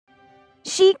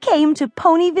She came to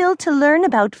Ponyville to learn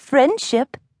about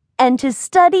friendship and to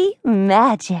study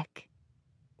magic.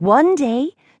 One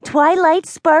day, Twilight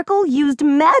Sparkle used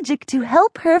magic to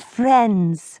help her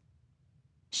friends.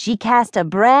 She cast a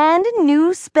brand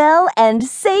new spell and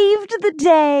saved the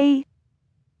day.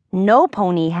 No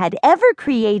pony had ever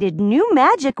created new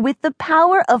magic with the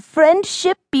power of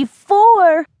friendship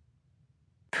before.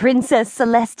 Princess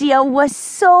Celestia was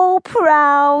so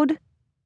proud.